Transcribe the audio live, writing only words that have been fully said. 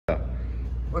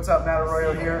What's up, Matt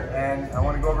Arroyo here, and I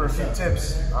want to go over a few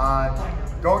tips on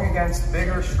going against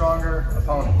bigger, stronger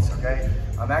opponents, okay?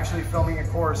 I'm actually filming a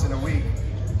course in a week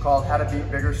called How to Beat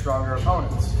Bigger, Stronger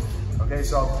Opponents. Okay,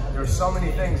 so there's so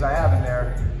many things I have in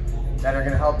there that are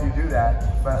gonna help you do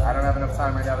that, but I don't have enough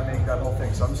time right now to make that whole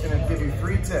thing. So I'm just gonna give you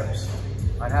 3 tips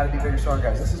on how to beat bigger, stronger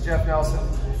guys. This is Jeff Nelson.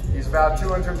 He's about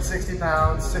 260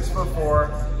 pounds,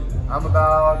 6'4". I'm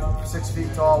about 6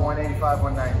 feet tall, 185,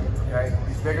 190, okay?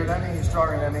 He's bigger than me, he's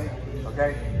stronger than me,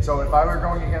 okay? So if I were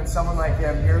going against someone like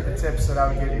him, here are the tips that I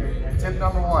would give you. Tip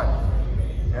number 1,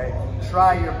 okay?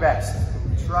 Try your best.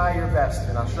 Try your best,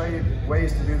 and I'll show you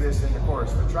ways to do this in the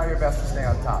course, but try your best to stay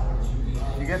on top.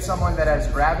 If you get someone that has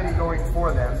gravity going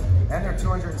for them, and they're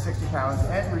 260 pounds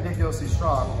and ridiculously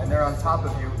strong, and they're on top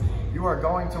of you, you are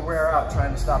going to wear out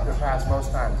trying to stop their pass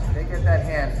most times. If they get that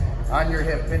hand on your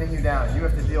hip, pinning you down, you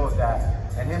have to deal with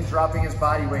that. And him dropping his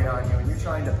body weight on you and you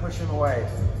trying to push him away,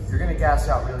 you're gonna gas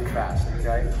out really fast,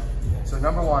 okay? So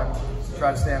number 1,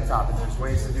 try to stay on top. And there's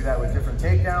ways to do that with different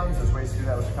takedowns. There's ways to do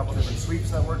that with a couple different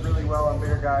sweeps that work really well on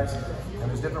bigger guys. And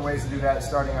there's different ways to do that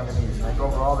starting on the knees. And I go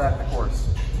over all that in the course.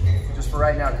 Just for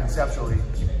right now, conceptually,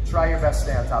 try your best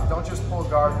to stay on top. Don't just pull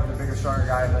guard with the bigger, stronger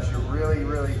guy unless you're really,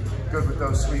 really good with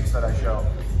those sweeps that I show.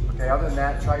 Okay, other than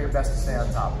that, try your best to stay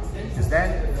on top. Because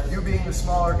then, you being the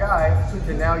smaller guy,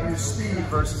 can now use speed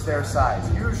versus their size.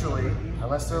 Usually,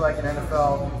 unless they're like an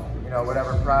NFL,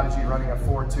 whatever, prodigy running a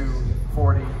 4.2,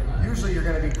 40, usually you're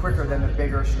gonna be quicker than the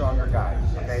bigger, stronger guy.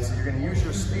 Okay, so you're gonna use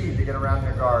your speed to get around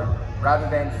their guard rather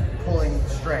than pulling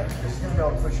strength, because he's gonna be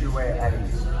able to push you away at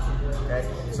ease. Okay,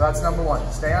 so that's number 1,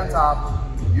 stay on top,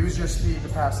 use your speed to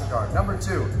pass the guard. Number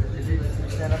 2, if you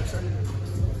stand up, sir?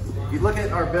 If you look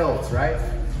at our builds, right?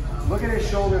 Look at his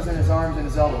shoulders and his arms and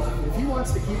his elbows. If he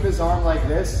wants to keep his arm like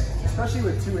this, especially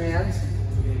with 2 hands,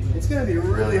 it's gonna be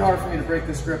really hard for me to break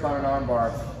this grip on an arm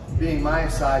bar, being my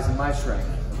size and my strength,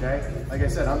 okay? Like I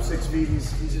said, I'm 6 feet,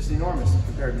 he's just enormous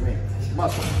compared to me.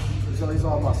 Muscle, he's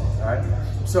all muscle, all right?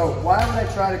 So why would I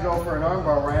try to go for an arm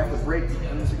bar where I have to break,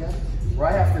 where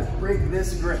I have to break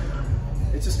this grip?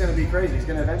 It's just gonna be crazy. He's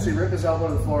gonna eventually rip his elbow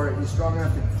to the floor, he's strong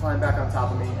enough to climb back on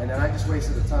top of me, and then I just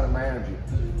wasted a ton of my energy.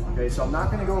 Okay, so I'm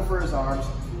not gonna go for his arms.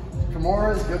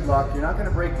 Kimura is good luck. You're not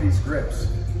gonna break these grips.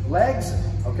 Legs,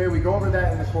 okay, we go over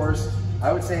that in the course.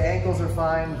 I would say ankles are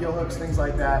fine, heel hooks, things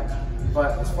like that.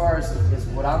 But as far as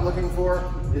what I'm looking for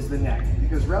is the neck.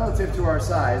 Because relative to our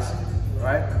size,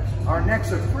 right, our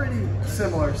necks are pretty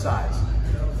similar size.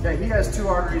 Okay, he has 2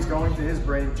 arteries going to his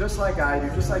brain, just like I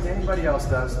do, just like anybody else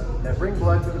does, that bring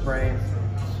blood to the brain.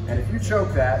 And if you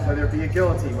choke that, whether it be a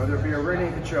guillotine, whether it be a rear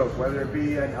naked choke, whether it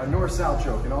be a north-south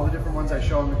choke, and all the different ones I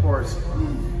show in the course,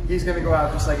 he's gonna go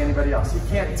out just like anybody else. He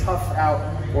can't tough out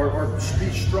or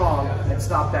be strong and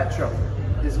stop that choke.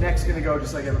 His neck's gonna go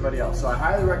just like everybody else. So I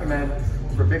highly recommend,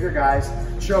 for bigger guys,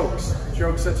 chokes.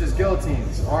 Chokes such as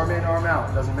guillotines, arm in, arm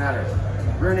out, doesn't matter.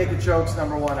 Rear naked chokes,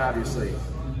 number 1, obviously.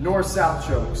 North-south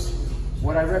chokes.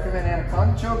 Would I recommend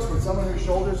anaconda chokes with someone whose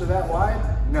shoulders are that wide?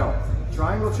 No.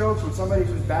 Triangle chokes with somebody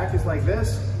whose back is like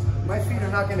this, my feet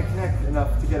are not gonna connect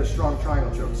enough to get a strong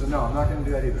triangle choke. So no, I'm not gonna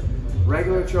do that either.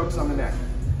 Regular chokes on the neck.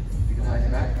 You can hang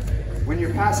your neck. When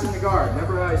you're passing the guard,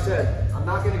 remember how I said, I'm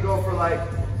not gonna go for like,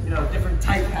 different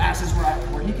tight passes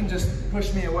where he can just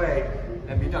push me away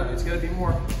and be done. It's gonna be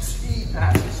more speed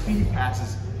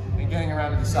passes, and getting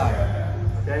around to the side.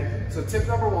 Okay, so tip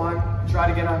number 1, try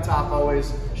to get on top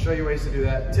always. Show you ways to do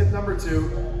that. Tip number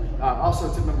 2,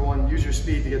 also tip number 1, use your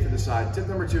speed to get to the side. Tip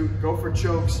number 2, go for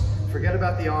chokes. Forget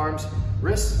about the arms.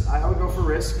 Wrists, I would go for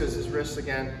wrists because his wrists,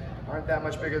 again, aren't that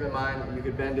much bigger than mine. You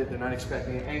could bend it, they're not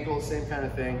expecting it. Ankles, same kind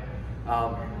of thing.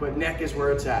 But neck is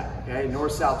where it's at, okay?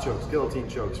 North-south chokes, guillotine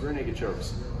chokes, rear naked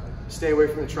chokes. Stay away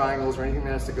from the triangles or anything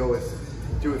that has to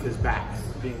do with his back,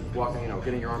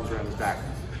 getting your arms around his back.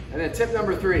 And then tip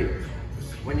number 3,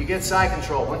 when you get side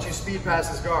control, once you speed pass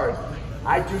his guard,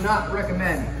 I do not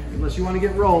recommend, unless you want to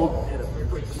get rolled,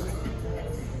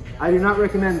 I do not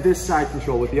recommend this side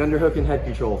control with the underhook and head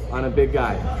control on a big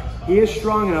guy. He is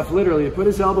strong enough literally to put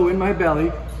his elbow in my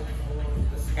belly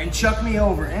and chuck me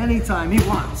over anytime he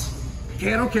wants.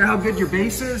 Okay, I don't care how good your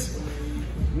base is.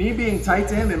 Me being tight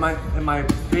to him and my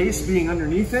base being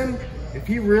underneath him, if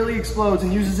he really explodes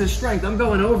and uses his strength, I'm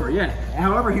going over, yeah,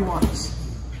 however he wants.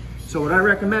 So what I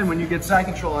recommend when you get side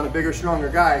control on a bigger, stronger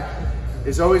guy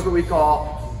is always what we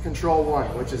call control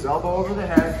 1, which is elbow over the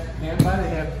head, hand by the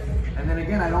hip, and then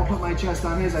again, I don't put my chest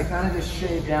on his, I kind of just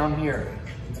shade down here.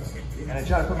 And I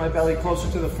try to put my belly closer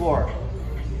to the floor,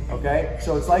 okay?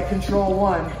 So it's like control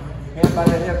 1, hand by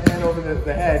the hip, hand over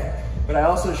the head, but I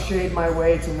also shade my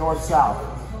way to north-south.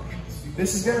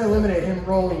 This is gonna eliminate him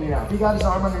rolling me out. If he got his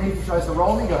arm underneath and tries to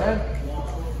roll me, go ahead.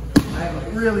 I have a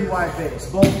really wide base,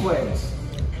 both ways.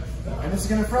 And this is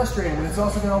gonna frustrate him, and it's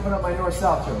also gonna open up my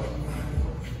north-south choke.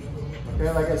 Okay,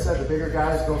 like I said, the bigger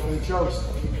guys go for the chokes.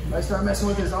 If I start messing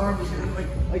with his arms, he's gonna,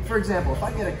 like for example, if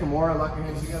I get a Kimura locking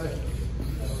hands together,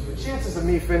 the chances of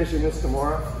me finishing this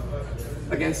Kimura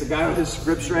against a guy with his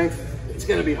grip strength, it's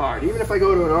gonna be hard. Even if I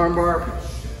go to an arm bar,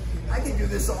 I can do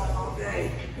this all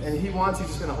day. And he's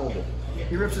just gonna hold it.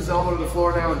 He rips his elbow to the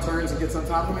floor now and turns and gets on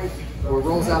top of me, or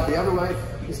rolls out the other way.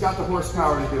 He's got the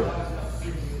horsepower to do it.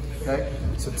 Okay,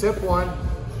 so tip one,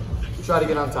 try to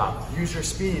get on top. Use your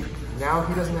speed. Now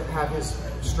he doesn't have his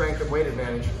strength and weight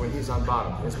advantage when he's on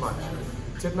bottom as much.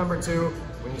 Tip number two,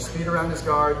 when you speed around his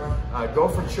guard, go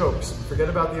for chokes. Forget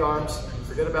about the arms,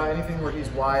 forget about anything where he's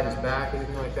wide, his back,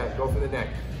 anything like that. Go for the neck.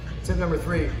 Tip number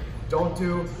three, don't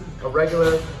do a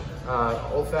regular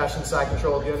old-fashioned side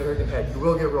control of the underhook and head. You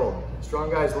will get rolled.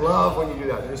 Strong guys love when you do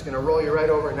that. They're just gonna roll you right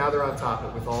over and now they're on top of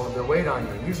it with all of their weight on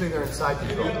you. Usually they're in side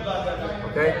control,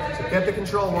 okay? So get the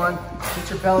control one, get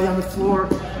your belly on the floor,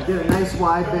 and get a nice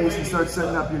wide base and start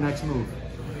setting up your next move.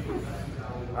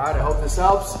 All right, I hope this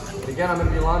helps. And again, I'm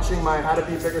gonna be launching my How to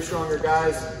Be Bigger, Stronger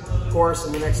Guys course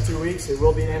in the next 2 weeks. It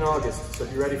will be in August. So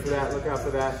if you're ready for that, look out for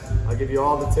that. I'll give you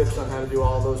all the tips on how to do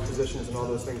all those positions and all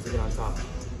those things to get on top.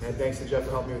 And thanks to Jeff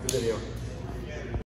for helping me with the video.